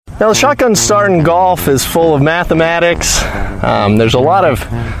Now, the shotgun start in golf is full of mathematics. There's a lot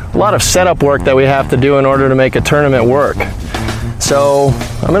of setup work that we have to do in order to make a tournament work. So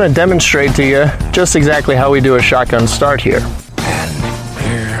I'm going to demonstrate to you just exactly how we do a shotgun start here. And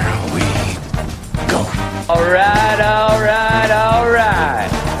here we go. All right.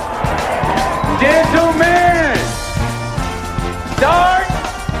 Gentlemen, start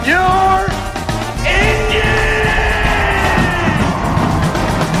your engine!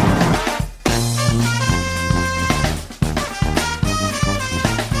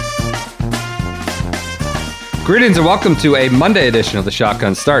 Greetings and welcome to a Monday edition of the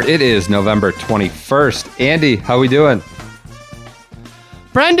Shotgun Start. It is November 21st. Andy, how we doing?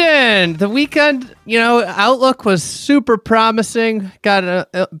 Brendan, the weekend, outlook was super promising. Got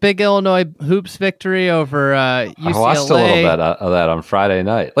a big Illinois hoops victory over UCLA. I watched a little bit of that on Friday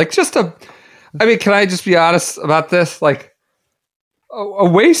night. Can I just be honest about this? Like, a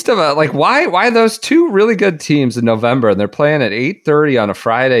waste of why those two really good teams in November, and they're playing at 8:30 on a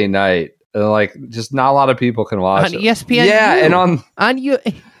Friday night. And just not a lot of people can watch on ESPN. Yeah, and on you.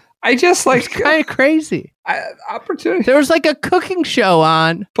 I just it's kind of crazy. Opportunity. There was a cooking show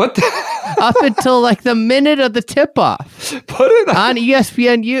on, up until the minute of the tip off. Put it on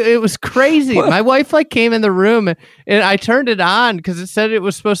ESPN. It was crazy. My wife came in the room and I turned it on because it said it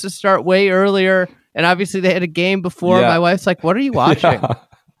was supposed to start way earlier, and obviously they had a game before. Yeah. My wife's like, "What are you watching?" Yeah.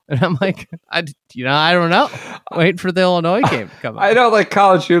 And I'm like, I don't know. Waiting for the Illinois game to come out. I know,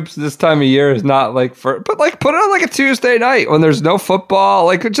 college hoops this time of year is not but put it on a Tuesday night when there's no football.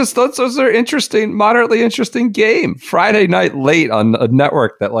 Those are interesting, moderately interesting game. Friday night late on a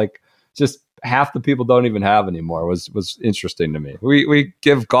network that just half the people don't even have anymore was interesting to me. We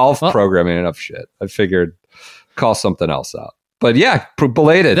give golf programming enough shit. I figured call something else out. But yeah,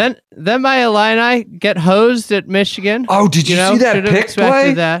 belated. Then my Illini get hosed at Michigan. Oh, did you see that pick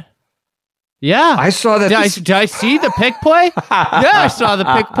play? That. Yeah, I saw that. Did I see the pick play? Yeah, I saw the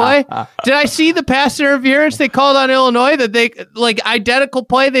pick play. Did I see the pass interference they called on Illinois? That they identical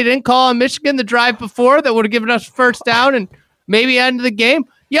play they didn't call on Michigan the drive before that would have given us first down and maybe ended the game.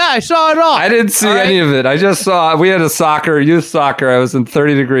 Yeah, I saw it all. I didn't see any of it. I just saw we had a youth soccer. I was in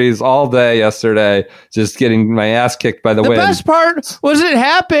 30 degrees all day yesterday, just getting my ass kicked by the wind. The best part was it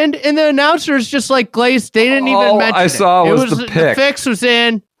happened, and the announcers just glazed. They didn't even mention it. I saw it was the pick. The fix was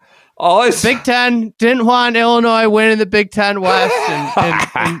in. Big Ten didn't want Illinois winning the Big Ten West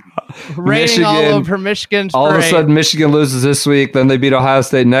and raining all over Michigan's all parade. Of a sudden, Michigan loses this week. Then they beat Ohio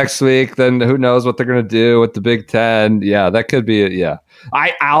State next week. Then who knows what they're going to do with the Big Ten? Yeah, that could be it. Yeah,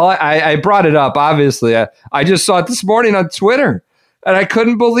 I brought it up. Obviously, I just saw it this morning on Twitter, and I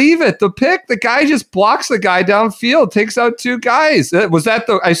couldn't believe it. The pick, the guy just blocks the guy downfield, takes out two guys. Was that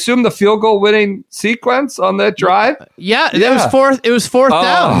I assume the field goal winning sequence on that drive? Yeah. It was fourth. It was fourth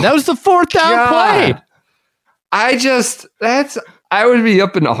down. That was the fourth down play. I would be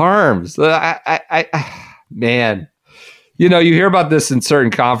up in arms. Man, you hear about this in certain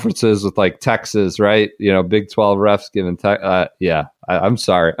conferences with Texas, right? Big 12 refs giving. I'm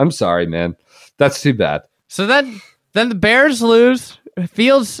sorry, man. That's too bad. So then the Bears lose.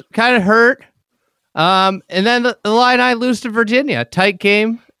 Fields kind of hurt. And then the Illini lose to Virginia. Tight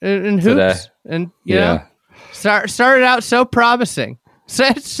game in hoops. Today. And, started out so promising.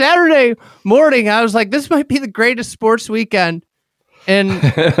 Saturday morning, I was like, this might be the greatest sports weekend in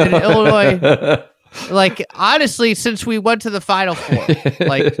Illinois. Honestly, since we went to the Final Four.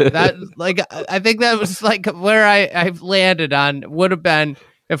 I think that was where I've landed on would have been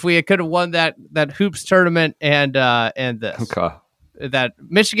if we could have won that hoops tournament and this. Okay. That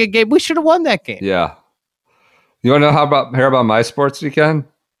Michigan game, we should have won that game. Yeah. You want to know hear about my sports weekend?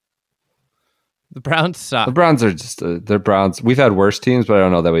 The Browns suck. The Browns are just they're Browns. We've had worse teams, but I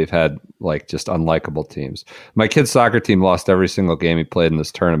don't know that we've had just unlikable teams. My kid's soccer team lost every single game he played in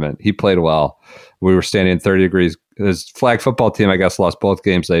this tournament. He played well. We were standing in 30 degrees. His flag football team, I guess, lost both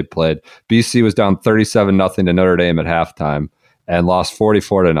games they played. BC was down 37-0 to Notre Dame at halftime and lost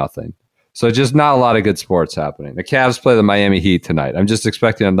 44-0. So just not a lot of good sports happening. The Cavs play the Miami Heat tonight. I'm just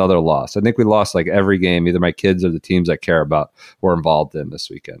expecting another loss. I think we lost every game. Either my kids or the teams I care about were involved in this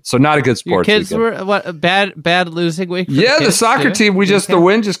weekend. So not a good sports Your kids weekend. Were a bad losing week? Yeah, the soccer team, the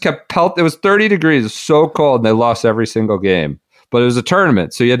wind just kept It was 30 degrees. It was so cold, and they lost every single game. But it was a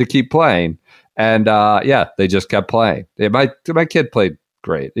tournament, so you had to keep playing. And they just kept playing. My kid played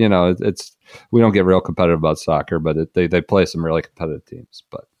great. We don't get real competitive about soccer, but they play some really competitive teams.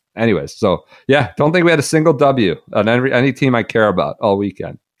 But anyways, so yeah, don't think we had a single W on any team I care about all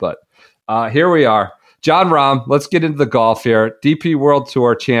weekend. But here we are. Jon Rahm, let's get into the golf here. DP World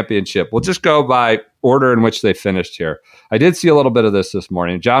Tour Championship. We'll just go by order in which they finished here. I did see a little bit of this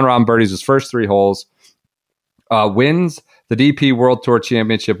morning. Jon Rahm birdies his first 3 holes, wins the DP World Tour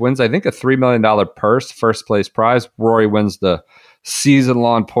Championship, wins, I think, a $3 million purse, first place prize. Rory wins the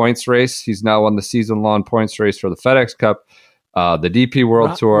season-long points race. He's now won the season-long points race for the FedEx Cup, the DP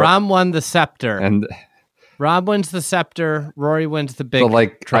World Tour. Rahm won the scepter. And Rahm wins the scepter. Rory wins the big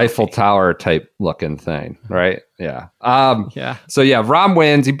trophy. Eiffel Tower type looking thing, right? Yeah. Yeah. So yeah, Rahm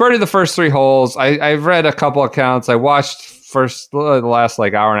wins. He birdied the first 3 holes. I've read a couple accounts. I watched the last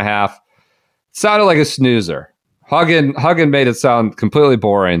hour and a half. It sounded like a snoozer. Huggin made it sound completely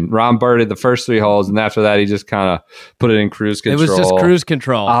boring. Rahm birdied the first 3 holes, and after that, he just kind of put it in cruise control. It was just cruise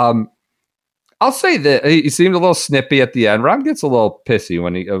control. I'll say that he seemed a little snippy at the end. Rahm gets a little pissy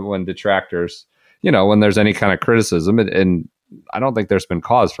when detractors, when there's any kind of criticism, and I don't think there's been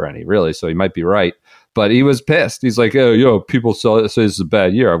cause for any, really, so he might be right. But he was pissed. He's like, oh, people say this is a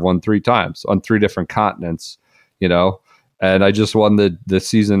bad year. I've won 3 times on 3 different continents, and I just won the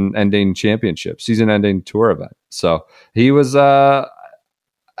season-ending championship, season-ending tour event. So he was, I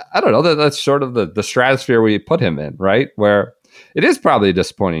don't know, that's sort of the stratosphere we put him in, right? Where it is probably a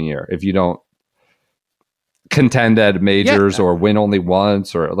disappointing year if you don't contend at majors or win only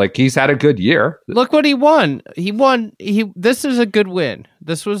once, or he's had a good year. Look what he won. This is a good win.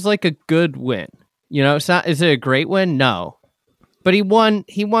 This was like a good win. It's not, is it a great win? No. But he won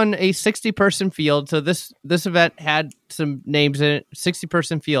a 60-person field. So this event had some names in it.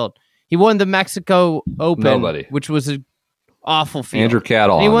 60-person field. He won the Mexico Open, which was an awful field. Andrew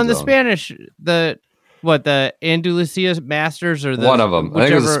Cattle. He won the Spanish, the Andalusia Masters, or one of them. I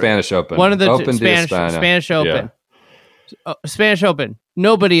think it was the Spanish Open. One of the Spanish Open. Yeah. Spanish Open.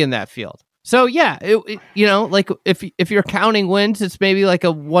 Nobody in that field. So yeah, if you're counting wins, it's maybe like a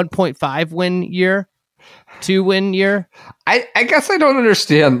 1.5 win year. 2 win year. I guess I don't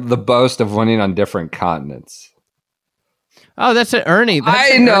understand the boast of winning on different continents. Oh, that's an Ernie.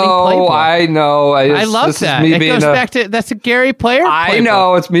 I know. I love that. It goes back to that's a Gary Player. I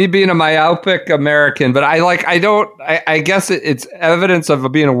know it's me being a myopic American, but I guess it's evidence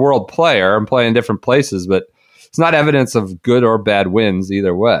of being a world player and playing in different places, but it's not evidence of good or bad wins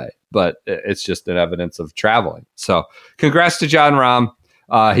either way. But it's just an evidence of traveling. So, congrats to Jon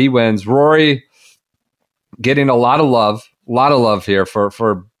Rahm. He wins. Rory getting a lot of love here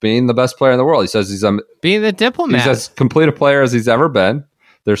for being the best player in the world. He says he's being the diplomat. He's as complete a player as he's ever been.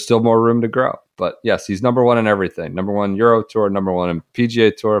 There's still more room to grow. But yes, he's number 1 in everything. Number 1 Euro Tour, number 1 in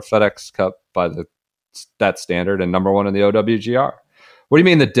PGA Tour, FedEx Cup by that standard, and number 1 in the OWGR. What do you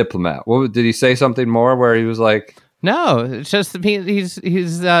mean the diplomat? Did he say something more where he was like... No, it's just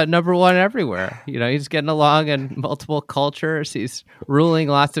he's number 1 everywhere. He's getting along in multiple cultures. He's ruling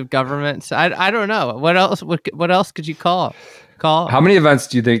lots of governments. I don't know what else. What else could you call? How many events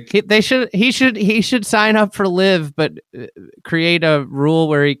do you think he should sign up for Live, but create a rule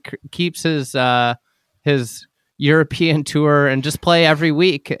where he keeps his European tour and just play every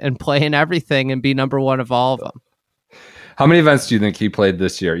week and play in everything and be number 1 of all of them. How many events do you think he played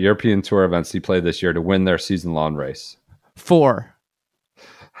this year? European Tour events he played this year to win their season-long race? 4.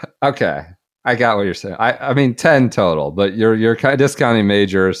 Okay, I got what you're saying. I mean 10 total, but you're kind of discounting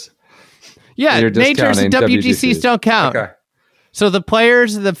majors. Yeah, majors and WGCs don't count. Okay. So the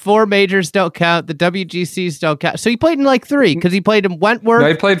players, the 4 majors don't count. The WGCs don't count. So he played in 3 because he played in Wentworth. No,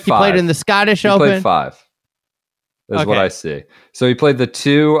 he played 5. He played in the Scottish Open. He played 5. Is what I see. So he played the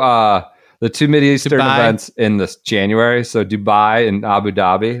two Mid-Eastern events in this January. So Dubai and Abu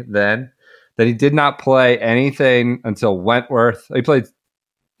Dhabi. Then he did not play anything until Wentworth. He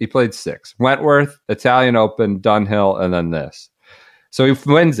played 6. Wentworth, Italian Open, Dunhill, and then this. So he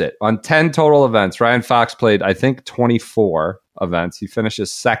wins it on 10 total events. Ryan Fox played, I think, 24 events. He finishes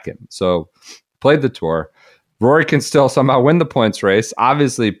 2nd. So played the tour. Rory can still somehow win the points race.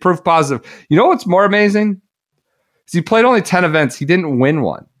 Obviously, proof positive. You know what's more amazing? Is he played only 10 events. He didn't win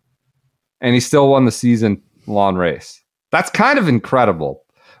one. And he still won the season-long race. That's kind of incredible.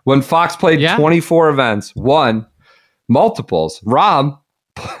 When Fox played 24 events, won multiples. Rahm,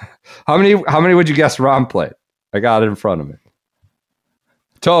 how many would you guess Rahm played? I got it in front of me.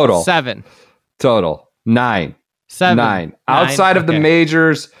 Total. 7. Total. 9. 7. 9. Outside of the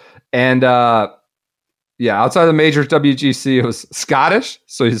majors and outside of the majors WGC, it was Scottish.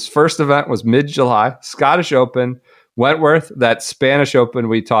 So his first event was mid-July. Scottish Open, Wentworth, that Spanish Open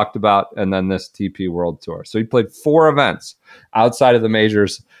we talked about, and then this TP World Tour. So he played 4 events outside of the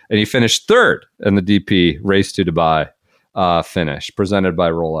majors, and he finished 3rd in the DP Race to Dubai finish, presented by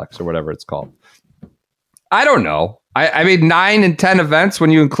Rolex or whatever it's called. I don't know. I mean, 9 and 10 events when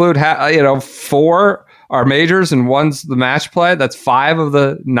you include 4 are majors and 1's the match play. That's 5 of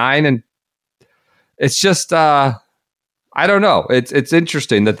the 9 and it's just I don't know. It's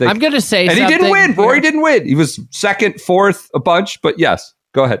interesting that I'm going to say and something. He didn't win. Rory didn't win. He was second, fourth, a bunch. But yes,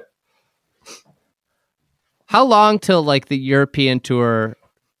 go ahead. How long till like the European Tour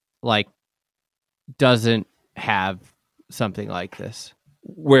like doesn't have something like this?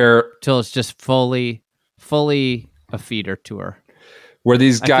 Where till it's just fully a feeder tour. Where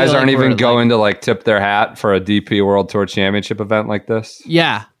these guys aren't even going like, to like tip their hat for a DP World Tour Championship event like this?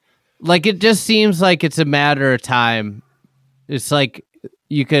 Yeah. Like it just seems like it's a matter of time. It's like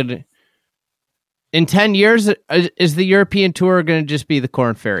you could in 10 years is the European Tour going to just be the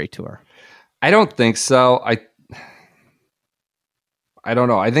Corn Ferry Tour? I don't think so. I don't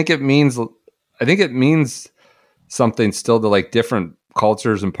know. I think it means something still to like different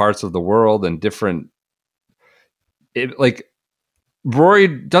cultures and parts of the world and different like Rory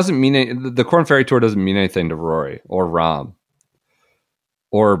doesn't mean the Corn Ferry Tour doesn't mean anything to Rory or Rahm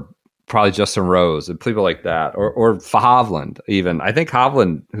or probably Justin Rose and people like that or Hovland even. I think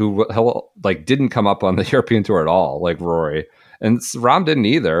Hovland who like didn't come up on the European Tour at all like Rory, and Rahm didn't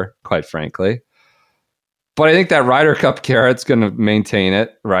either, quite frankly. But I think that Ryder Cup carrot's going to maintain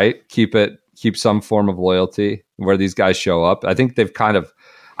it, right? Keep some form of loyalty where these guys show up. I think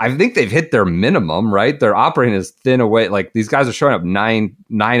they've hit their minimum, right? They're operating as thin away. Like these guys are showing up nine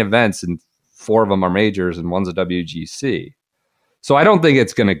events and 4 of them are majors and one's a WGC. So I don't think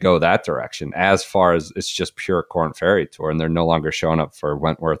it's going to go that direction as far as it's just pure Corn Ferry Tour and they're no longer showing up for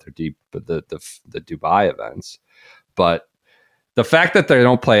Wentworth or the Dubai events. But the fact that they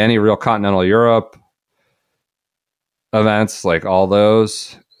don't play any real continental Europe events like all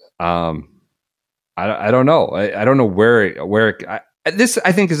those, I don't know. I don't know where this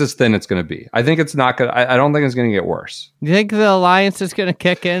I think is as thin it's going to be. I think it's not going. I don't think it's going to get worse. You think the alliance is going to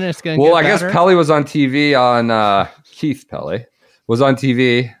kick in? It's going to. Well, get I better? guess Pelly was on TV on Keith Pelly was on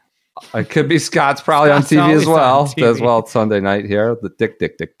TV. It could be Scott's probably on TV as well. As well Sunday night here. The dick.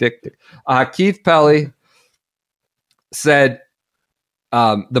 Keith Pelly said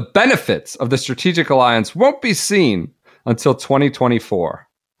the benefits of the strategic alliance won't be seen until 2024.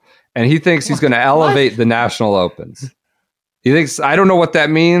 And he thinks he's going to elevate the national opens. He thinks, I don't know what that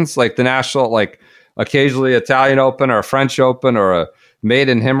means. Like the national, like occasionally Italian Open or a French Open or a Made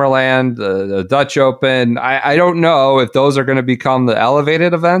in Himmerland, a Dutch Open. I don't know if those are going to become the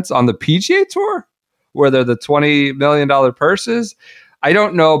elevated events on the PGA Tour where they're the $20 million purses. I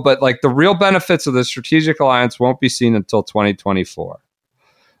don't know, but like the real benefits of the strategic alliance won't be seen until 2024.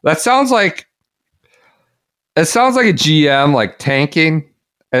 That sounds like a GM like tanking.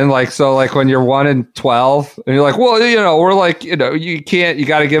 And like, so like when you're 1-12 and you're like, well, we're like, you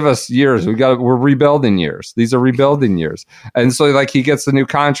got to give us years. We're rebuilding years. These are rebuilding years. And so like he gets the new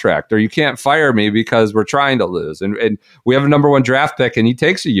contract or you can't fire me because we're trying to lose. And we have a number 1 draft pick and he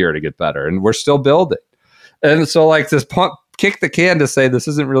takes a year to get better and we're still building. And so like this kick the can to say this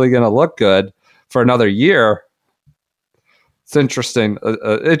isn't really going to look good for another year. It's interesting.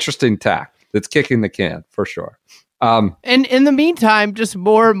 Interesting tack. It's kicking the can for sure. And in the meantime, just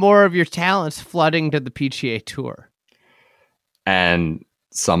more and more of your talents flooding to the PGA Tour. And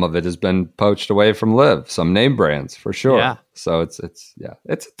some of it has been poached away from LIV, some name brands for sure. Yeah. So it's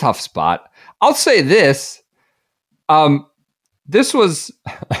a tough spot. I'll say this. This was,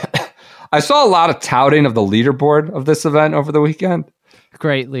 I saw a lot of touting of the leaderboard of this event over the weekend.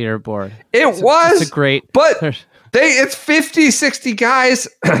 Great leaderboard. It's a great, but it's 50, 60 guys.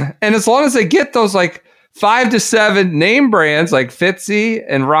 And as long as they get those like 5 to 7 name brands like Fitzy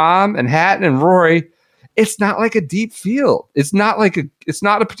and Rahm and Hatton and Rory, it's not like a deep field. It's not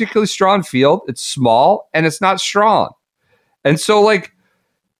a particularly strong field. It's small and it's not strong. And so like,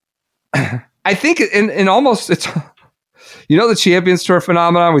 I think in almost it's, the Champions Tour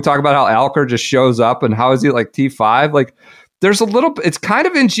phenomenon, we talk about how Alker just shows up and how is he like T5? Like there's it's kind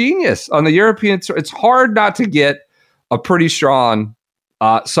of ingenious on the European Tour. It's hard not to get a pretty strong,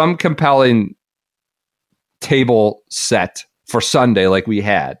 some compelling table set for Sunday like we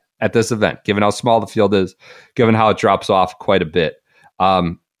had at this event, given how small the field is, given how it drops off quite a bit.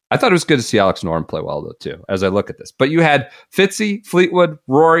 I thought it was good to see Alex Noren play well, though, too, as I look at this. But you had Fitzy, Fleetwood,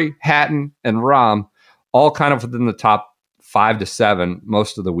 Rory, Hatton, and Rahm all kind of within the top 5 to 7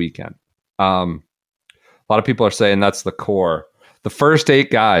 most of the weekend. A lot of people are saying that's the core. The first 8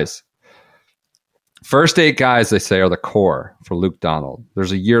 guys, they say, are the core for Luke Donald.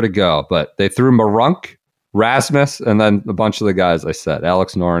 There's a year to go, but they threw Marunk, Rasmus, and then a bunch of the guys I said,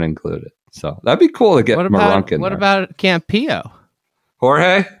 Alex Noren included. So that'd be cool to get Marunk in there. What about Campillo?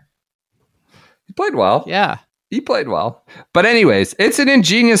 Jorge? He played well. Yeah. He played well. But anyways, it's an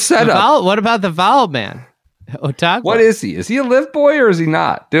ingenious setup. What about the Val man? Otagwa. What is he? Is he a live boy or is he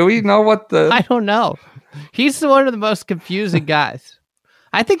not? Do we know what the... I don't know. He's one of the most confusing guys.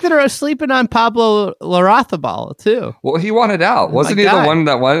 I think they're sleeping on Pablo Larrazabal too. Well, he wanted out. Wasn't he guy. the one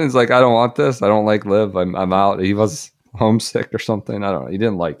that went and was like, I don't want this. I don't like live. I'm out. He was homesick or something. I don't know. He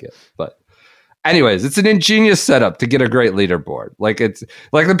didn't like it. But anyways, it's an ingenious setup to get a great leaderboard. Like it's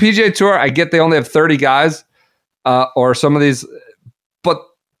like the PGA Tour. I get they only have 30 guys or some of these, but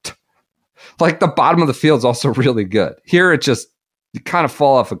like the bottom of the field is also really good. Here, it just, you kind of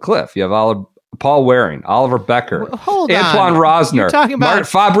fall off a cliff. You have Paul Waring, Oliver Becker, Antoine Rosner, talking about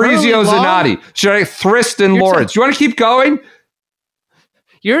Fabrizio Zanotti, Thriston Lawrence. You want to keep going?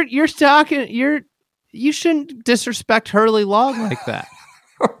 You're talking. You shouldn't disrespect Hurley Long like that.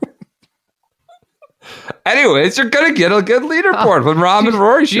 Anyways, you're gonna get a good leaderboard when Rahm and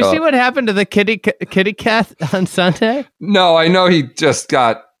Rory show. Did you see what happened to the kitty cat on Sunday? No, I know he just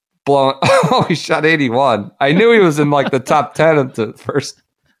got blown. Oh, he shot 81. I knew he was in like the top 10 of the first.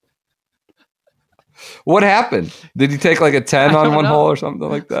 What happened? Did he take like a 10 on one hole or something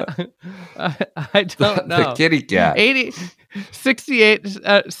like that? I don't know. The kitty cat. 80, 68,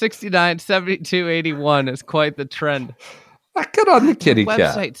 69, 72, 81 is quite the trend. Good on the kitty cat.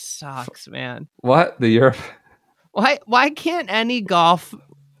 Website sucks, man. What? The Europe? Why can't any golf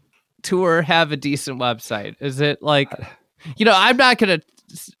tour have a decent website? Is it like, I'm not going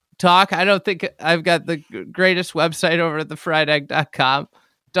to talk. I don't think I've got the greatest website over at thefriedegg.com.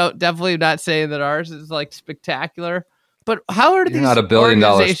 Definitely not saying that ours is like spectacular, but how are these not $1 billion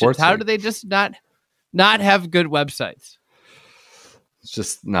sports how league. do they just not have good websites? It's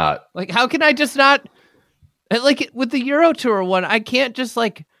just not. Like, how can I just not, like with the Euro Tour one, I can't just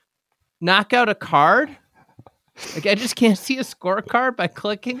like knock out a card. Like, I just can't see a scorecard by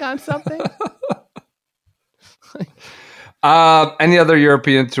clicking on something. Any other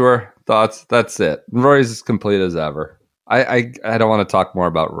European Tour thoughts? That's it. Rory's as complete as ever. I don't want to talk more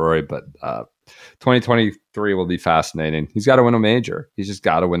about Rory, but 2023 will be fascinating. He's got to win a major. He's just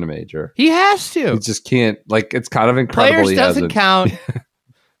got to win a major. He has to. He just can't. Like, it's kind of incredible. Players doesn't count.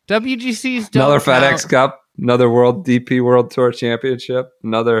 WGCs don't another count. FedEx Cup, another DP World Tour Championship,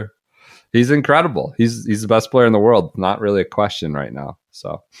 another. He's incredible. He's the best player in the world. Not really a question right now.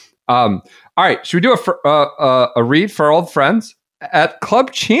 So, all right. Should we do a read for our old friends at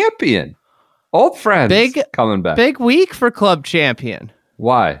Club Champion? Old friends coming back. Big week for Club Champion.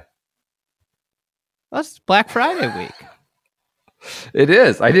 Why? That's Black Friday week. It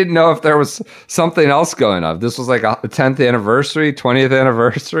is. I didn't know if there was something else going on. This was like a 10th anniversary, 20th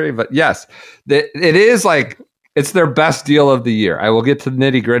anniversary. But yes, it is like, it's their best deal of the year. I will get to the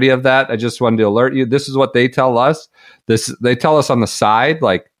nitty gritty of that. I just wanted to alert you. This is what they tell us. They tell us on the side,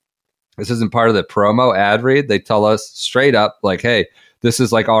 like, this isn't part of the promo ad read. They tell us straight up, like, hey, this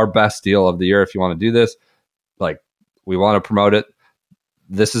is like our best deal of the year. If you want to do this, like, we want to promote it.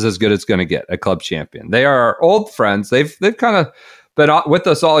 This is as good as it's going to get at Club Champion. They are our old friends. They've kind of been with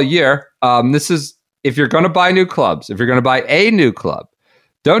us all year. This is, if you're going to buy new clubs, if you're going to buy a new club,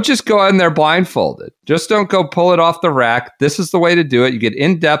 don't just go in there blindfolded. Just don't go pull it off the rack. This is the way to do it. You get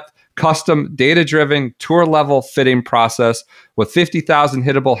in-depth, custom, data-driven, tour-level fitting process with 50,000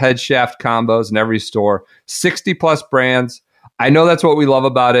 hittable head shaft combos in every store, 60-plus brands. I know that's what we love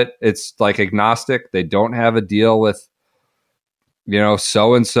about it. It's like agnostic. They don't have a deal with,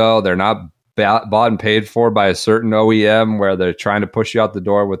 so-and-so. They're not bought and paid for by a certain OEM where they're trying to push you out the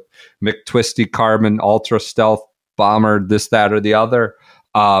door with McTwisty Carbon Ultra Stealth Bomber, this, that, or the other.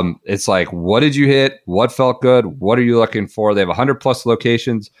 It's like, what did you hit? What felt good? What are you looking for? They have 100-plus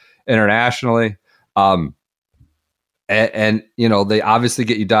locations internationally. And they obviously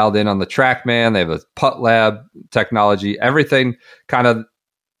get you dialed in on the TrackMan. They have a putt lab technology, everything kind of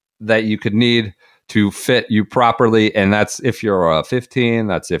that you could need to fit you properly. And that's if you're a 15,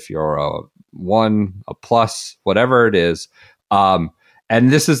 that's if you're a 1, a plus, whatever it is. And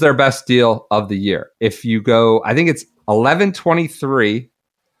this is their best deal of the year. If you go, I think it's 11/23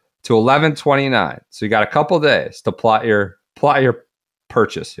 to 11/29. So you got a couple days to plot your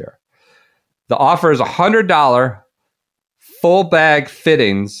purchase here. The offer is $100 full bag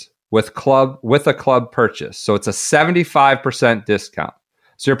fittings with a club purchase. So it's a 75% discount.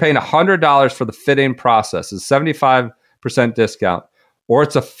 So you're paying $100 for the fitting process. It's 75% discount, or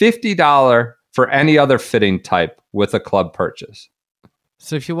it's a $50 for any other fitting type with a club purchase.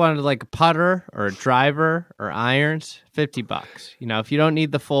 So if you wanted like a putter or a driver or irons, $50. If you don't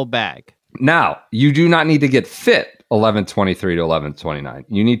need the full bag. Now, you do not need to get fit 11/23 to 11/29.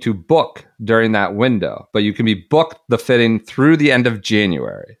 You need to book during that window, but you can be booked the fitting through the end of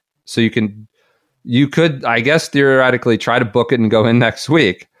January. So you could, I guess, theoretically try to book it and go in next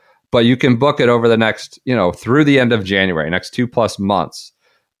week, but you can book it over the next, through the end of January, next 2+ months.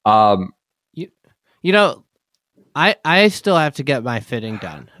 I still have to get my fitting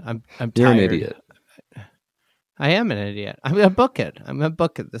done. I'm tired. You're an idiot. I am an idiot. I'm gonna book it. I'm gonna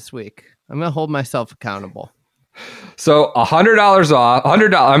book it this week. I'm gonna hold myself accountable. So $100 off.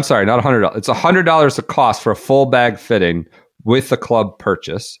 I'm sorry, not $100. It's $100 the cost for a full bag fitting with the club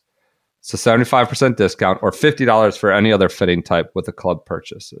purchase. It's a 75% discount, or $50 for any other fitting type with a club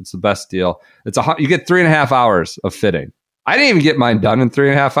purchase. It's the best deal. You get 3.5 hours of fitting. I didn't even get mine done in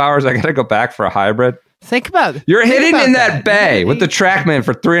 3.5 hours. I got to go back for a hybrid. Think about it. You're hitting in that bay with the TrackMan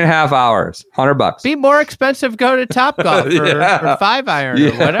for 3.5 hours. $100. Be more expensive. Go to Topgolf or 5-iron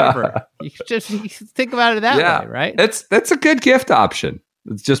or whatever. You think about it that way, right? That's a good gift option.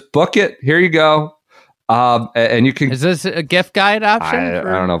 It's just book it. Here you go. And you can. Is this a gift guide option? I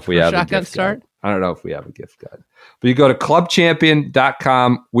don't know if we have Shotgun a gift Start. Guide. I don't know if we have a gift guide. But you go to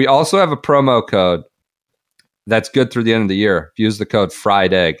clubchampion.com. We also have a promo code that's good through the end of the year. If you use the code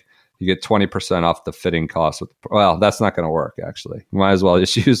FRIEDEGG, you get 20% off the fitting cost. Well, that's not going to work, actually. You might as well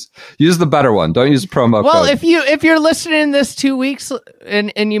just use the better one. Don't use promo code. Well, if you're listening this 2 weeks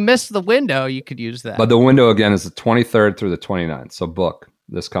and you missed the window, you could use that. But the window, again, is the 23rd through the 29th. So book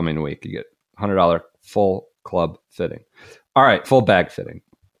this coming week. You get $100 full club fitting. All right, full bag fitting.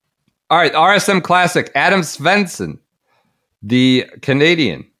 All right, RSM Classic. Adam Svensson, the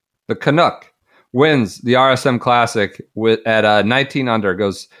Canadian, the Canuck, wins the RSM Classic at 19 under,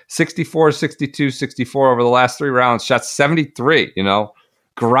 goes 64, 62, 64 over the last 3 rounds, shot 73,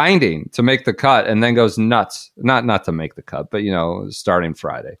 grinding to make the cut, and then goes nuts. Not to make the cut, but, starting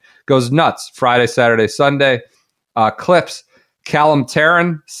Friday. Goes nuts Friday, Saturday, Sunday. Clips Callum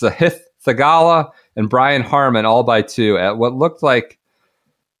Tarrant, Sahith Thagala, and Brian Harmon all by 2 at what looked like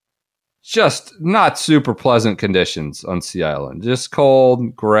just not super pleasant conditions on Sea Island. Just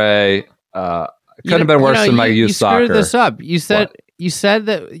cold, gray. Couldn't have been worse than my youth soccer. You screwed this up. You said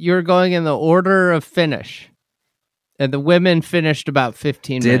that you were going in the order of finish, and the women finished about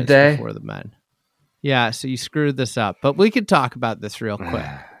 15 minutes before the men. Yeah, so you screwed this up. But we could talk about this real quick.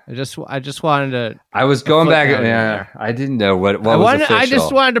 I just wanted to. I was going back. Yeah, I didn't know what was official. I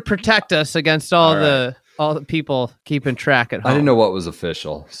just wanted to protect us against all the people keeping track at home. I didn't know what was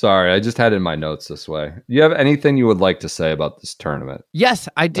official. Sorry, I just had it in my notes this way. You have anything you would like to say about this tournament? Yes,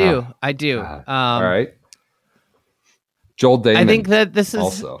 I do. I do. All right. Joel Damon. I think that this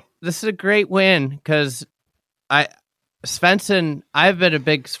is a great win because Svensson. I've been a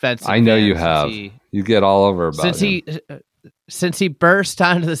big Svensson. I know you have. You get all over about him. Since he burst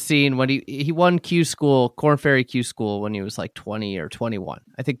onto the scene when he won Corn Ferry Q School when he was like 20 or 21.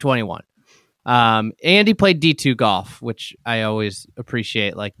 I think 21. And he played D2 golf, which I always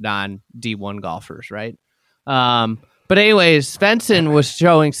appreciate, like non-D1 golfers, right? But anyways, Svensson was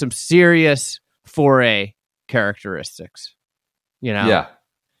showing some serious 4A characteristics. Yeah.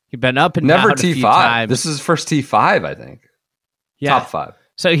 He'd been up and never down T5. A few times. This is his first T5, I think. Yeah. Top 5.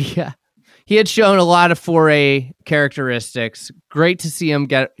 So yeah. He had shown a lot of 4A characteristics. Great to see him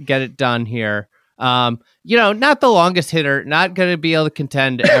get it done here. Not the longest hitter, not going to be able to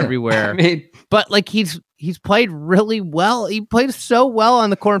contend everywhere. But like he's played really well. He played so well on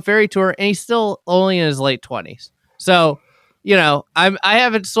the Corn Ferry Tour, and he's still only in his late 20s. So, I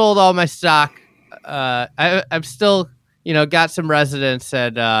haven't sold all my stock. I'm still, got some residents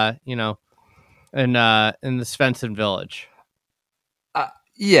at in the Svensson Village.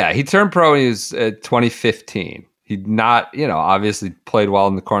 Yeah, he turned pro in 2015. He'd not, obviously played well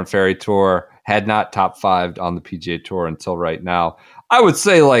in the Corn Ferry Tour, had not top 5'd on the PGA Tour until right now. I would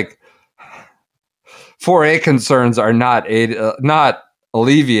say, 4A concerns are not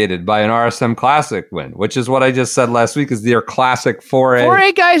alleviated by an RSM Classic win, which is what I just said last week is their classic 4A.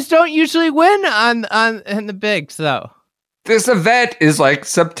 4A guys don't usually win in the bigs, though. This event is like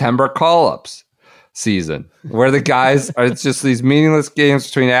September call-ups season where the guys are, it's just these meaningless games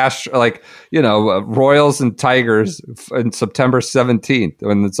between Royals and Tigers on September 17th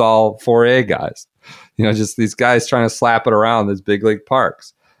when it's all 4A guys, just these guys trying to slap it around these big league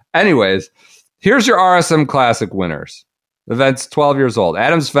parks. Anyways, here's your RSM Classic winners. The event's 12 years old.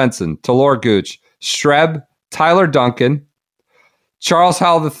 Adam Svensson, Talor Gooch, Streb, Tyler Duncan, Charles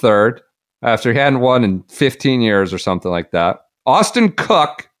Howell III, after he hadn't won in 15 years or something like that. Austin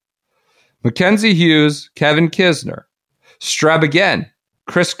Cook, Mackenzie Hughes, Kevin Kisner, Streb again,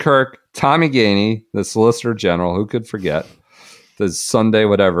 Chris Kirk, Tommy Gainey, the Solicitor General, who could forget, the Sunday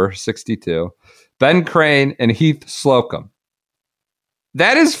whatever, 62, Ben Crane, and Heath Slocum.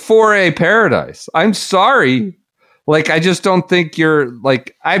 That is 4A paradise. I'm sorry. I just don't think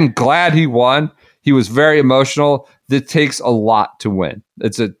I'm glad he won. He was very emotional, it takes a lot to win.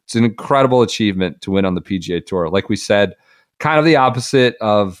 It's an incredible achievement to win on the PGA Tour. Like we said, kind of the opposite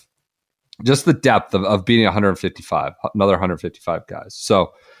of just the depth of beating another 155 guys.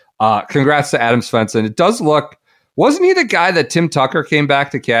 So congrats to Adam Svensson. It does look, wasn't he the guy that Tim Tucker came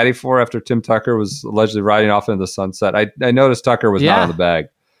back to caddy for after Tim Tucker was allegedly riding off into the sunset? I noticed Tucker was not on the bag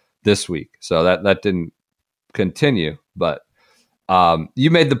this week, so that didn't continue. But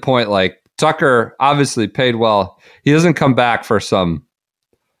you made the point, like, Tucker obviously paid well. He doesn't come back for some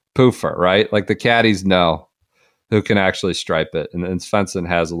poofer, right? Like the caddies know who can actually stripe it. And Svensson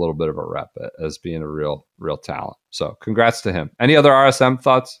has a little bit of a rep as being a real talent. So congrats to him. Any other RSM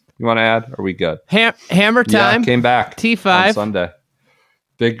thoughts you want to add? Are we good? Hammer time. Yeah, came back. T5. On Sunday.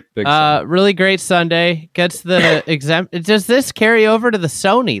 Big Sunday. Really great Sunday. Gets the exempt. Does this carry over to the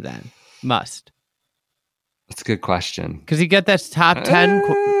Sony then? Must. That's a good question. Because you get that top 10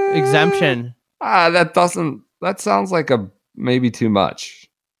 exemption. That sounds like maybe too much.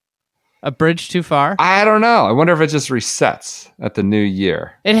 A bridge too far? I don't know. I wonder if it just resets at the new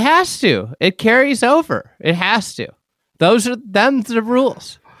year. It has to. It carries over. It has to. Them's the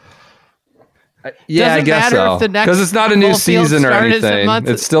rules. Yeah, I guess so. Because it's not a new season or anything.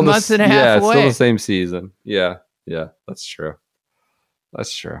 It's still it's still the same season. Yeah, that's true.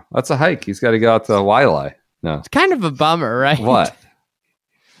 That's a hike. He's got to go out to Wailea. No, it's kind of a bummer, right? What?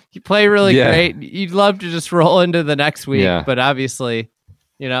 You play really great. You'd love to just roll into the next week, but obviously,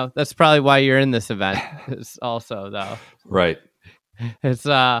 that's probably why you're in this event. It's also though, right? It's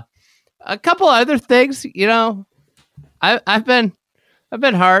a couple other things. I've been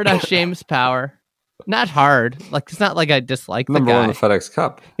hard on Seamus Power. Not hard. Like it's not like I dislike the guy. Number one in the FedEx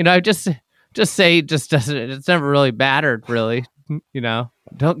Cup. I just say it just doesn't. It's never really mattered. Really,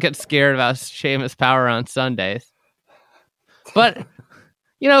 don't get scared about Seamus Power on Sundays. But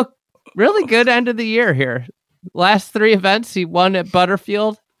really good end of the year here. Last 3 events, he won at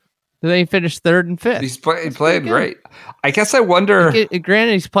Butterfield. Then he finished 3rd and 5th. He played great. I guess I wonder.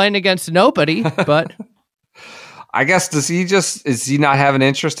 Granted, he's playing against nobody, but. I guess does he not have an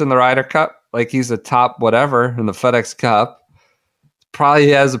interest in the Ryder Cup? Like he's a top whatever in the FedEx Cup.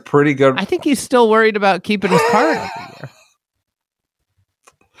 Probably has a pretty good. I think he's still worried about keeping his card every year.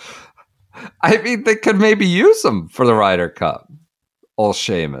 I mean, they could maybe use him for the Ryder Cup. Old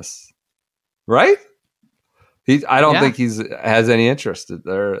Seamus, right? I don't think has any interest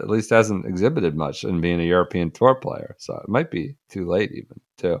there. At least hasn't exhibited much in being a European Tour player. So it might be too late even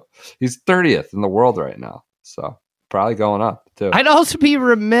too. He's 30th in the world right now. So probably going up too. I'd also be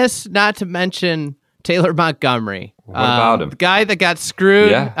remiss not to mention Taylor Montgomery. What about him? The guy that got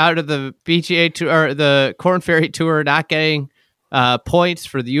screwed out of the PGA Tour or the Corn Ferry Tour, not getting points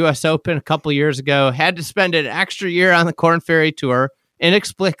for the U.S. Open a couple years ago, had to spend an extra year on the Corn Ferry Tour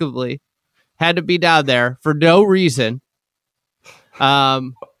inexplicably. Had to be down there for no reason.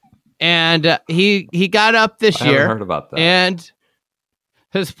 And he got up this year. I haven't heard about that. And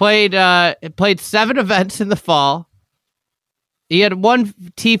has played 7 events in the fall. He had one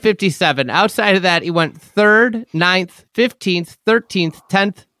T57. Outside of that, he went 3rd, 9th, 15th, 13th,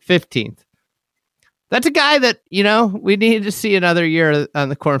 10th, 15th. That's a guy that, we need to see another year on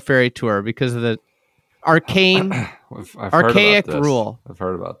the Corn Ferry Tour because of the archaic rule. I've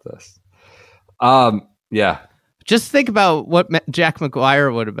heard about this. Yeah. Just think about what Jack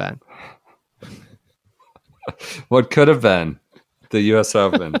McGuire would have been. What could have been the U.S.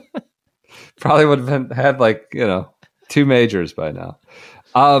 Open. Probably would have had 2 majors by now.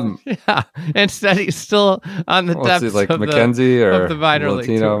 Yeah. Instead, he's still on the depths of Mackenzie or the minor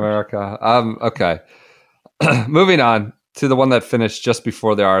Latino America. Okay. Moving on to the one that finished just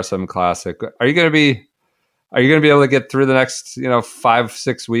before the RSM Classic. Are you going to be able to get through the next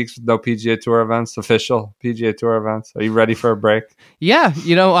 5-6 weeks with no PGA Tour events, official PGA Tour events? Are you ready for a break? Yeah,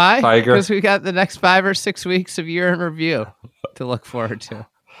 you know why? Tiger? Because we got the next 5 or 6 weeks of year in review to look forward to.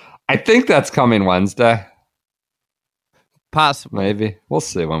 I think that's coming Wednesday. Possibly. Maybe. We'll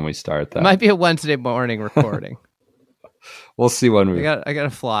see when we start that. It might be a Wednesday morning recording. We'll see when I got to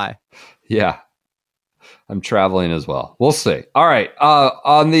fly. Yeah. I'm traveling as well. We'll see. All right.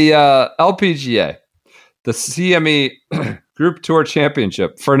 On the LPGA, the CME Group Tour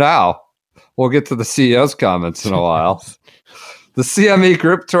Championship. For now, we'll get to the CEO's comments in a while. The CME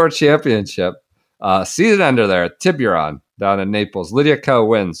Group Tour Championship. Season ender there at Tiburon down in Naples. Lydia Ko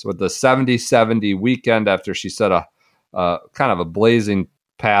wins with the 70-70 weekend after she set a kind of a blazing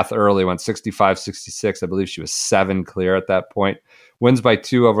path early, went 65-66. I believe she was 7 clear at that point. Wins by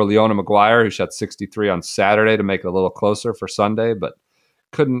 2 over Leona Maguire, who shot 63 on Saturday to make it a little closer for Sunday, but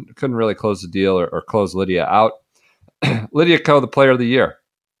couldn't really close the deal or close Lydia out. Lydia Ko, the player of the year.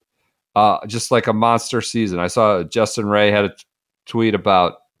 just like a monster season. I saw Justin Ray had a tweet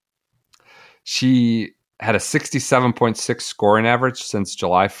about she had a 67.6 scoring average since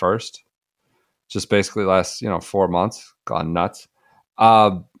July 1st. Just basically last 4 months, gone nuts.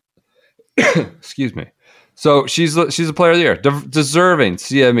 Excuse me. So she's a player of the year, deserving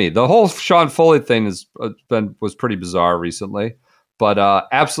CME. The whole Sean Foley thing was pretty bizarre recently, but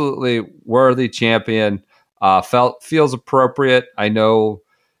absolutely worthy champion. Feels appropriate. I know,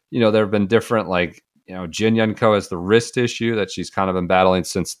 there have been different, Jin Yunko has the wrist issue that she's kind of been battling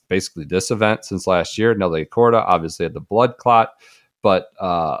since basically this event, since last year. Nelly Korda obviously had the blood clot, but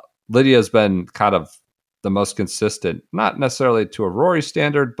Lydia's been kind of the most consistent, not necessarily to a Rory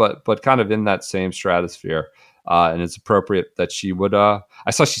standard, but kind of in that same stratosphere. And it's appropriate that she would. I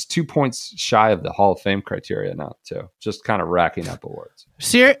saw she's 2 points shy of the Hall of Fame criteria now too. Just kind of racking up awards.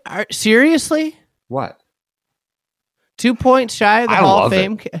 Seriously? What? 2 points shy of the Hall of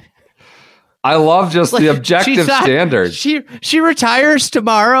Fame. I love just the objective standard. She retires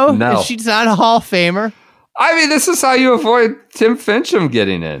tomorrow. No, and she's not a Hall of Famer. I mean, this is how you avoid Tim Fincham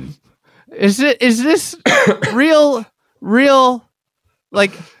getting in. Is this real?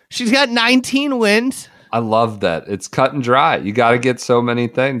 Like, she's got 19 wins. I love that. It's cut and dry. You got to get so many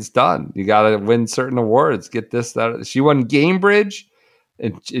things done. You got to win certain awards. Get this, that. She won Gamebridge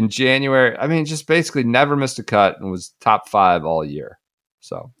in January. I mean, just basically never missed a cut and was top 5 all year.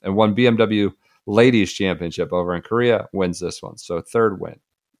 So, and won BMW Ladies Championship over in Korea. Wins this one. So, third win.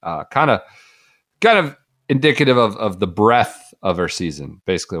 Kind of indicative of the breadth of her season,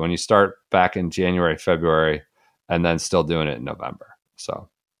 basically, when you start back in January, February, and then still doing it in November. So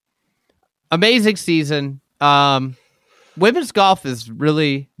amazing season. Women's golf is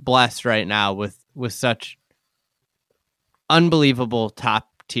really blessed right now with such unbelievable top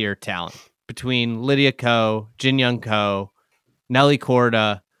tier talent between Lydia Ko, Jin Young Ko, Nelly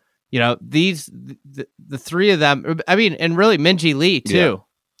Korda. The three of them. I mean, and really Minji Lee too.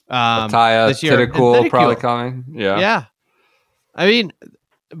 Yeah. Taya Titikul probably coming. Yeah. I mean,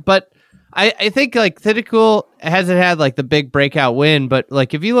 but I think Titikul hasn't had the big breakout win, but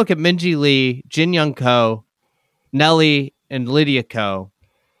if you look at Minji Lee, Jin Young Ko, Nelly, and Lydia Ko,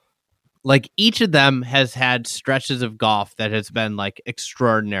 each of them has had stretches of golf that has been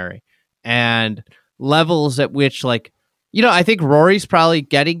extraordinary and levels at which I think Rory's probably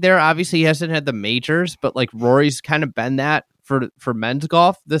getting there. Obviously, he hasn't had the majors, but Rory's kind of been that for men's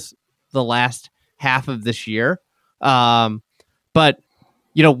golf the last half of this year. But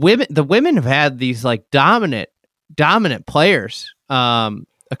the women have had these dominant players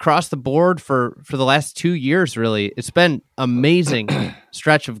across the board for the last 2 years. Really, it's been amazing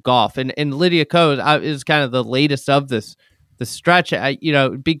stretch of golf, and Lydia Ko is kind of the latest of the stretch.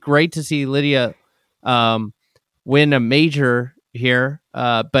 It'd be great to see Lydia win a major here,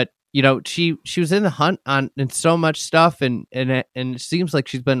 but she was in the hunt in so much stuff, and it seems like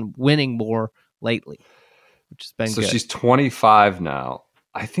she's been winning more lately, which has been good. She's 25 now.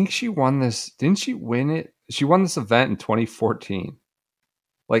 I think she won this. Didn't she win it? She won this event in 2014,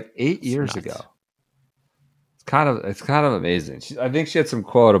 8 years ago. It's kind of amazing. I think she had some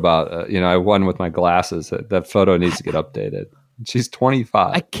quote about I won with my glasses. That photo needs to get updated. She's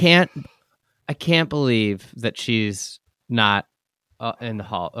 25. I can't believe that she's not in the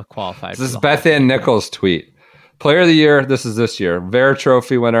hall qualified. This is Beth Ann Nichols' tweet. Player of the year. This is this year. Vera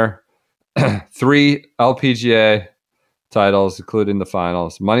Trophy winner. 3 LPGA titles, including the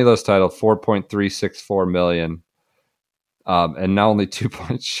finals. Moneyless title, $4.364 million. And now only 2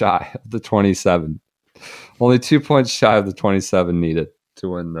 points shy of the 27. Only 2 points shy of the 27 needed to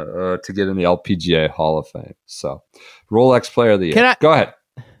win to get in the LPGA Hall of Fame. So, Rolex Player of the Year. Go ahead.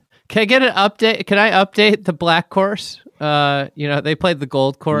 Can I get an update? Can I update the black course? They played the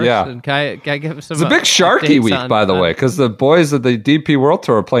gold course. Yeah. And can I give some? It's a big Sharky week, by the way, because the boys of the DP World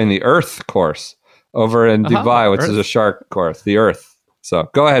Tour are playing the Earth course over in Dubai, which is a shark course, the Earth. So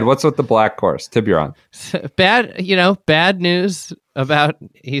go ahead. What's with the black course? Tiburon. Bad news about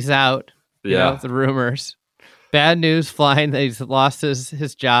he's out. The rumors. Bad news flying that he's lost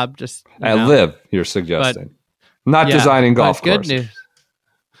his job. Just at Live, you're suggesting. Not designing golf courses. Good news.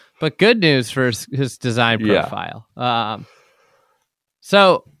 But good news for his design profile. Yeah.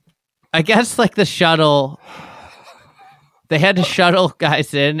 So I guess the shuttle, they had to shuttle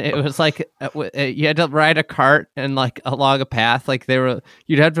guys in. It was you had to ride a cart and along a path.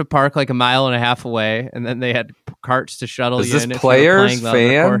 You'd have to park a mile and a half away, and then they had carts to shuttle you in. Is this players,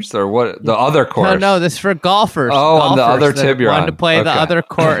 fans, or what? The other course? No, this is for golfers. Oh, and the other Tiburon. Wanted to play the other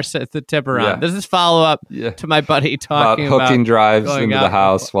course at the Tiburon. Yeah. This is follow up to my buddy talking about hooking drives into the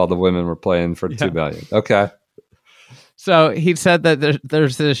house while the women were playing for $2 million. Okay. So he said that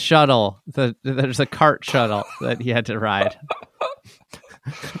there's this shuttle, there's a cart shuttle that he had to ride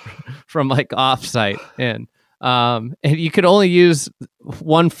from like offsite in. And you could only use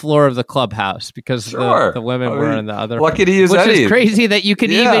one floor of the clubhouse because the women were in the other. Lucky to use which any. is crazy that you could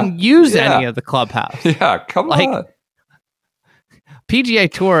even use any of the clubhouse. Yeah, come on.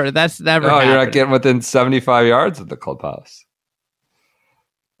 PGA Tour, that's never happened. You're not getting within 75 yards of the clubhouse.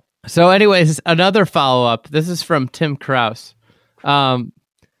 So anyways, another follow-up. This is from Tim Kraus.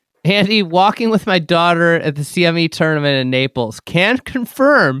 Andy, walking with my daughter at the CME tournament in Naples, can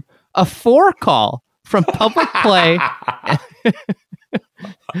confirm a 4 call from public play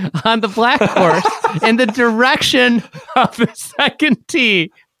on the black course in the direction of the second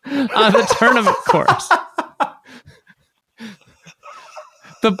tee on the tournament course.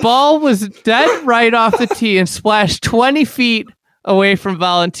 The ball was dead right off the tee and splashed 20 feet away from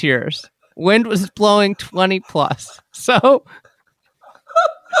volunteers. Wind was blowing 20 plus. So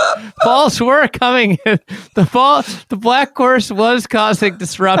balls were coming in. The black course was causing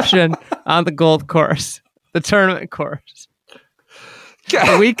disruption on the gold course, the tournament course.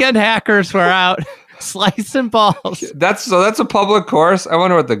 The weekend hackers were out slicing balls. That's a public course. I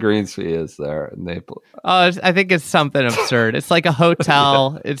wonder what the greens fee is there in Naples. Oh, I think it's something absurd. It's like a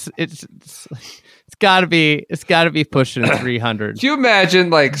hotel. Yeah. It's got to be pushing 300. Do you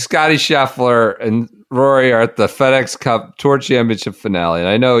imagine like Scotty Scheffler and Rory are at the FedEx Cup Tour Championship finale? And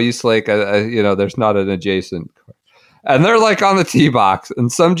I know East Lake, there's not an adjacent, and they're like on the tee box,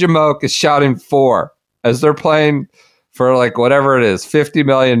 and some jamoke is shouting 4 as they're playing for like whatever it is, $50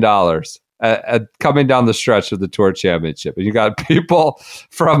 million coming down the stretch of the Tour Championship, and you got people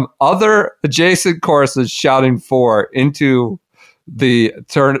from other adjacent courses shouting 4 into the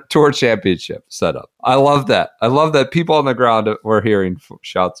Tour Championship setup. I love that. I love that people on the ground were hearing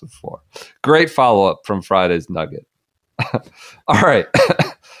shouts of 4. Great follow-up from Friday's Nugget. All right.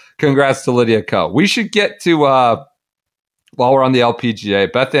 Congrats to Lydia Ko. We should get to, while we're on the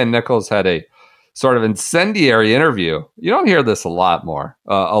LPGA, Beth Ann Nichols had a sort of incendiary interview. You don't hear this that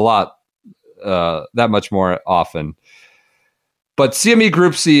much more often. But CME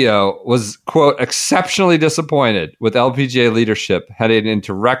Group CEO was, quote, exceptionally disappointed with LPGA leadership heading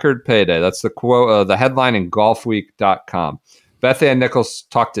into record payday. That's the quote, the headline in golfweek.com. Beth Ann Nichols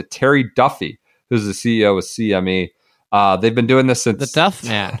talked to Terry Duffy, who's the CEO of CME. They've been doing this since... The Duff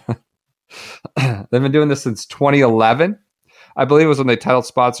Man. They've been doing this since 2011. I believe it was when they title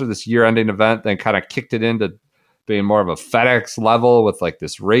sponsored this year-ending event, then kind of kicked it into being more of a FedEx level with like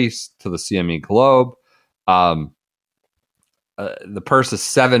this race to the CME Globe. The purse is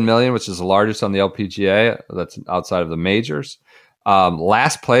 $7 million, which is the largest on the LPGA. That's outside of the majors.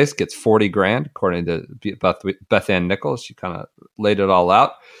 Last place gets $40,000, according to Beth Ann Nichols. She kind of laid it all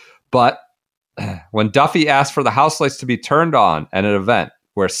out. But when Duffy asked for the house lights to be turned on at an event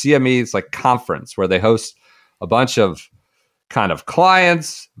where CME is like conference, where they host a bunch of kind of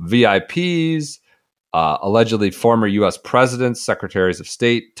clients, VIPs, allegedly former U.S. presidents, secretaries of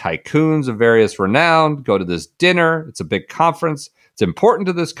state, tycoons of various renown, go to this dinner. It's a big conference. It's important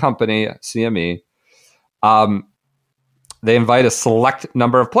to this company, CME. They invite a select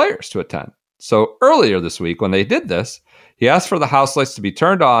number of players to attend. So earlier this week, when they did this, he asked for the house lights to be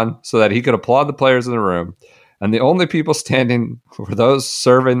turned on so that he could applaud the players in the room. And the only people standing were those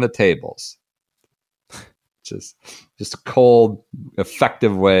serving the tables. Just a cold,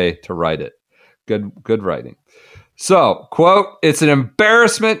 effective way to write it. Good writing. So, quote, it's an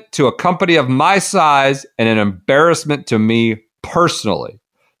embarrassment to a company of my size and an embarrassment to me personally,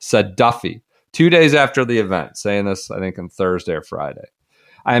 said Duffy 2 days after the event, saying this, I think, on Thursday or Friday.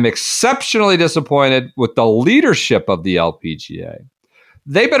 I am exceptionally disappointed with the leadership of the LPGA.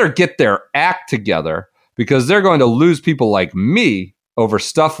 They better get their act together because they're going to lose people like me over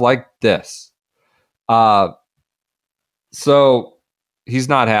stuff like this. So he's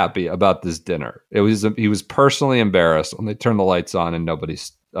not happy about this dinner. He was personally embarrassed when they turned the lights on and nobody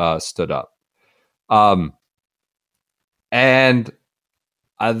stood up. Beth Ann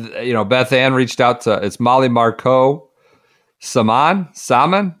reached out to, it's Molly Marcoux Salmon.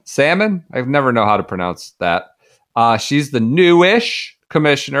 I never know how to pronounce that. She's the newish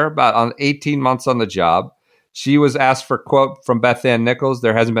commissioner, about 18 months on the job. She was asked for, quote, from Beth Ann Nichols,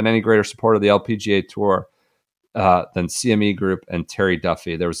 there hasn't been any greater support of the LPGA Tour than CME Group and Terry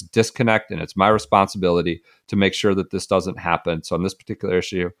Duffy. There was a disconnect, and it's my responsibility to make sure that this doesn't happen. So on this particular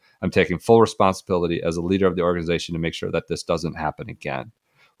issue, I'm taking full responsibility as a leader of the organization to make sure that this doesn't happen again,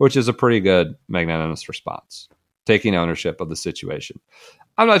 which is a pretty good magnanimous response, taking ownership of the situation.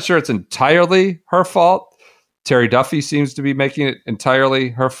 I'm not sure it's entirely her fault, Terry Duffy seems to be making it entirely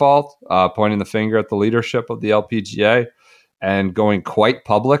her fault, pointing the finger at the leadership of the LPGA and going quite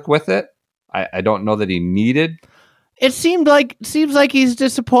public with it. I don't know that he needed. It seems like he's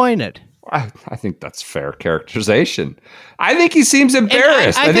disappointed. I think that's fair characterization. I think he seems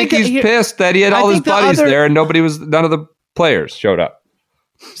embarrassed. I think he's pissed that he had all his buddies there and none of the players showed up.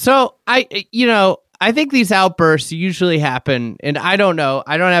 So I think these outbursts usually happen, and I don't know.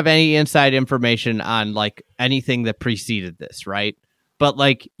 I don't have any inside information on like anything that preceded this, right? But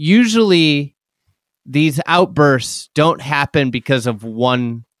like usually these outbursts don't happen because of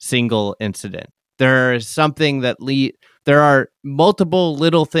one single incident. There is something that there are multiple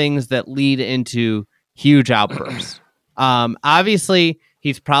little things that lead into huge outbursts. Obviously,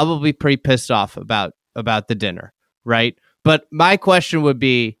 he's probably pretty pissed off about the dinner, right? But my question would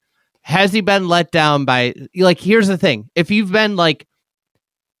be, has he been let down by, like, here's the thing. If you've been like,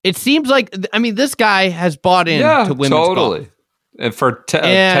 it seems like, I mean, this guy has bought in to women's golf. And for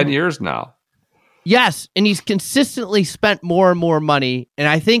 10 years now. Yes. And he's consistently spent more and more money. And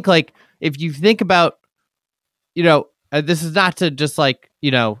I think, like, if you think about, this is not to just like,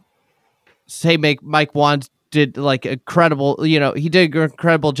 say Mike Whan did like incredible, he did an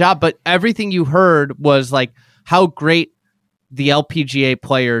incredible job, but everything you heard was like how great the LPGA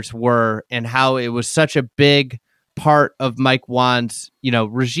players were and how it was such a big part of Mike Wan's,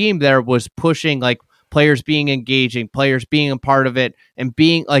 regime there was pushing like players being engaging, players being a part of it and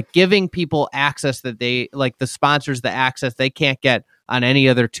being like giving people access that they like the sponsors, the access they can't get on any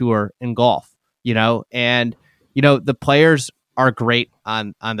other tour in golf, and, the players are great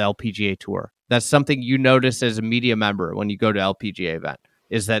on the LPGA tour. That's something you notice as a media member when you go to LPGA event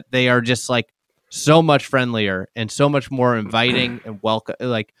is that they are just like so much friendlier and so much more inviting and welcome.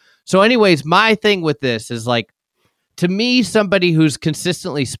 Like, so anyways, my thing with this is like, to me, somebody who's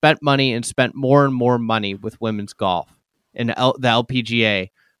consistently spent money and spent more and more money with women's golf and the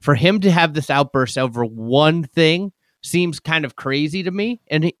LPGA, for him to have this outburst over one thing seems kind of crazy to me.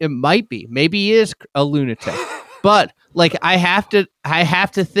 And it might be, maybe he is a lunatic, but like, I have to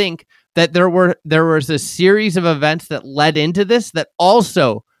think that there was a series of events that led into this that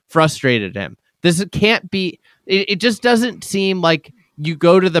also frustrated him. This can't be, it just doesn't seem like you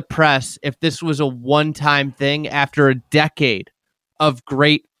go to the press if this was a one-time thing after a decade of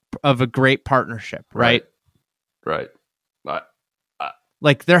a great partnership, right? Right.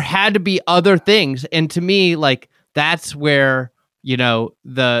 Like there had to be other things. And to me, like that's where, the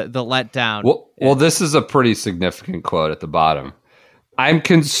letdown. Well, this is a pretty significant quote at the bottom. I'm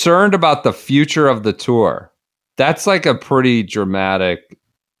concerned about the future of the tour. That's like a pretty dramatic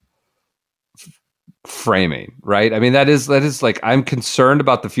framing, right? I mean, that is like, I'm concerned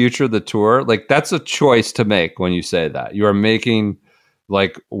about the future of the tour. Like that's a choice to make when you say that. You are making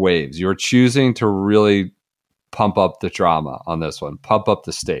like waves. You're choosing to really pump up the drama on this one, pump up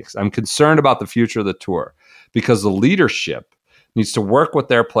the stakes. I'm concerned about the future of the tour because the leadership needs to work with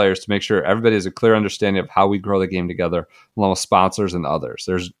their players to make sure everybody has a clear understanding of how we grow the game together, along with sponsors and others.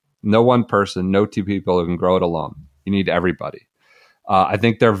 There's no one person, no two people who can grow it alone. You need everybody. I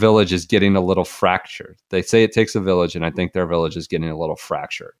think their village is getting a little fractured. They say it takes a village, and I think their village is getting a little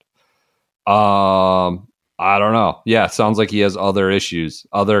fractured. I don't know. Yeah, it sounds like he has other issues,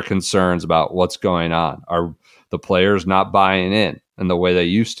 other concerns about what's going on. Are the players not buying in the way they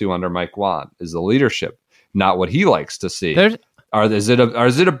used to under Mike Whan? Is the leadership not what he likes to see? Is it a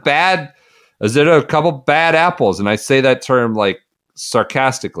couple bad apples? And I say that term like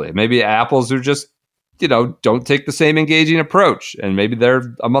sarcastically. Maybe apples are just, don't take the same engaging approach. And maybe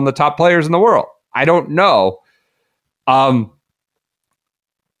they're among the top players in the world. I don't know.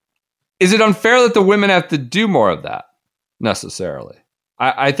 Is it unfair that the women have to do more of that necessarily?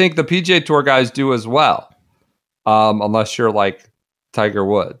 I think the PGA Tour guys do as well. Unless you're like Tiger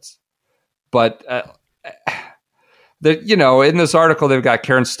Woods. But, in this article, they've got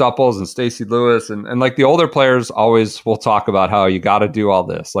Karen Stupples and Stacey Lewis and like the older players always will talk about how you got to do all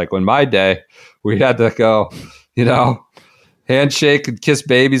this. Like when my day, we had to go, handshake and kiss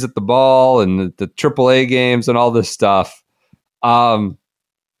babies at the ball and the AAA games and all this stuff. I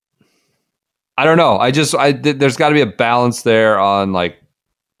don't know. There's got to be a balance there on like,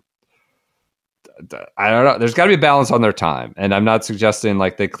 I don't know. There's got to be a balance on their time. And I'm not suggesting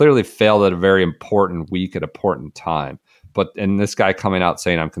like they clearly failed at a very important week at an important time. But and this guy coming out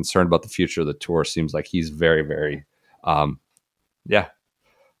saying I'm concerned about the future of the tour seems like he's very, very,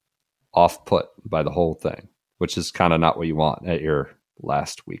 off put by the whole thing, which is kind of not what you want at your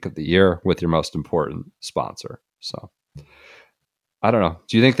last week of the year with your most important sponsor. So I don't know.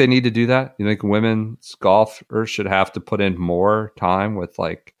 Do you think they need to do that? You think women's golfers should have to put in more time with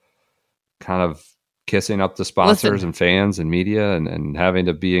like kind of kissing up to sponsors and fans and media and having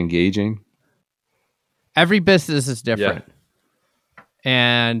to be engaging. Every business is different. Yeah.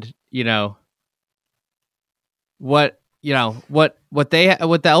 And, what the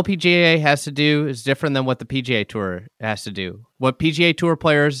LPGA has to do is different than what the PGA Tour has to do. What PGA Tour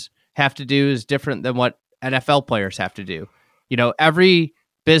players have to do is different than what NFL players have to do. Every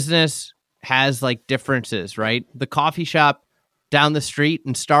business has like differences, right? The coffee shop down the street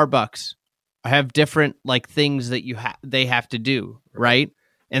and Starbucks have different like things that they have to do, right?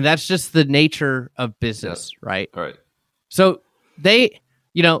 And that's just the nature of business, right? All right. So they,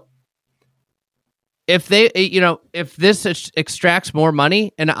 if this extracts more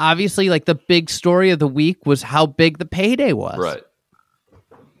money, and obviously like the big story of the week was how big the payday was. Right.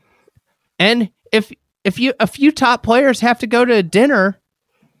 And if a few top players have to go to a dinner,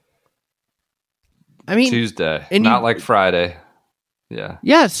 I mean Tuesday, not like Friday. Yeah.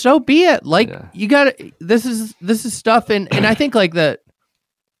 Yeah, so be it. Like you got to this is stuff and I think like the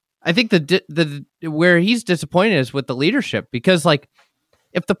where he's disappointed is with the leadership, because like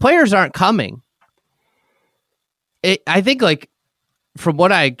if the players aren't coming, I think like from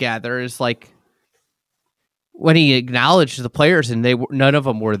what I gather is like when he acknowledged the players and none of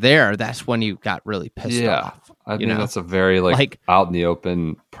them were there, that's when you got really pissed off. I mean, that's a very like out in the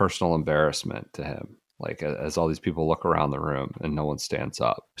open personal embarrassment to him. Like as all these people look around the room and no one stands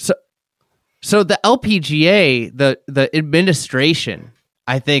up. So the LPGA, the administration,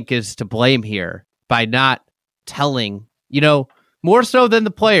 I think, is to blame here by not telling, more so than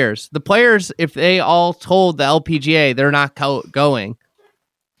the players. The players, if they all told the LPGA they're not going,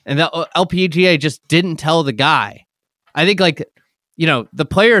 and the LPGA just didn't tell the guy, I think like, the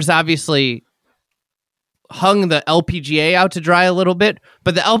players obviously hung the LPGA out to dry a little bit,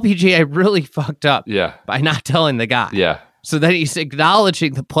 but the LPGA really fucked up by not telling the guy. Yeah. So then he's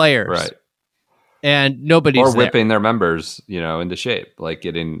acknowledging the players. Right. And nobody's or whipping their members, into shape, like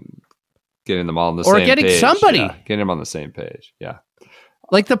getting them all on the same page. Or getting somebody. Yeah, getting them on the same page. Yeah.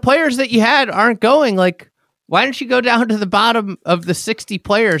 Like the players that you had aren't going. Like, why don't you go down to the bottom of the 60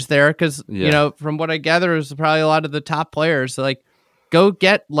 players there? Because, from what I gather, is probably a lot of the top players. So, like, go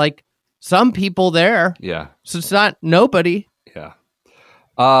get, like, some people there. Yeah. So it's not nobody. Yeah.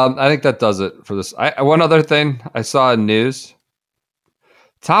 I think that does it for this. One other thing I saw in news.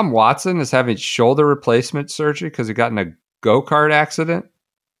 Tom Watson is having shoulder replacement surgery because he got in a go-kart accident.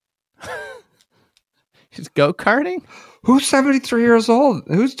 He's go-karting? Who's 73 years old?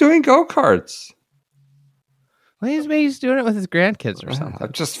 Who's doing go-karts? Well, he's doing it with his grandkids or something.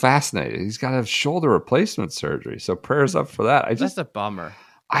 I'm just fascinated. He's got to have shoulder replacement surgery. So prayers up for that. That's a bummer.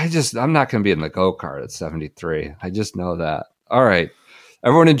 I'm not going to be in the go-kart at 73. I just know that. All right.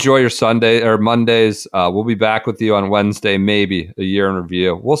 Everyone enjoy your Sunday or Mondays. We'll be back with you on Wednesday, maybe a year in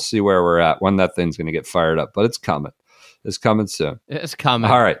review. We'll see where we're at, when that thing's going to get fired up, but it's coming. It's coming soon. It's coming.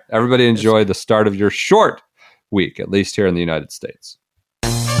 All right. Everybody enjoy the start of your short week, at least here in the United States.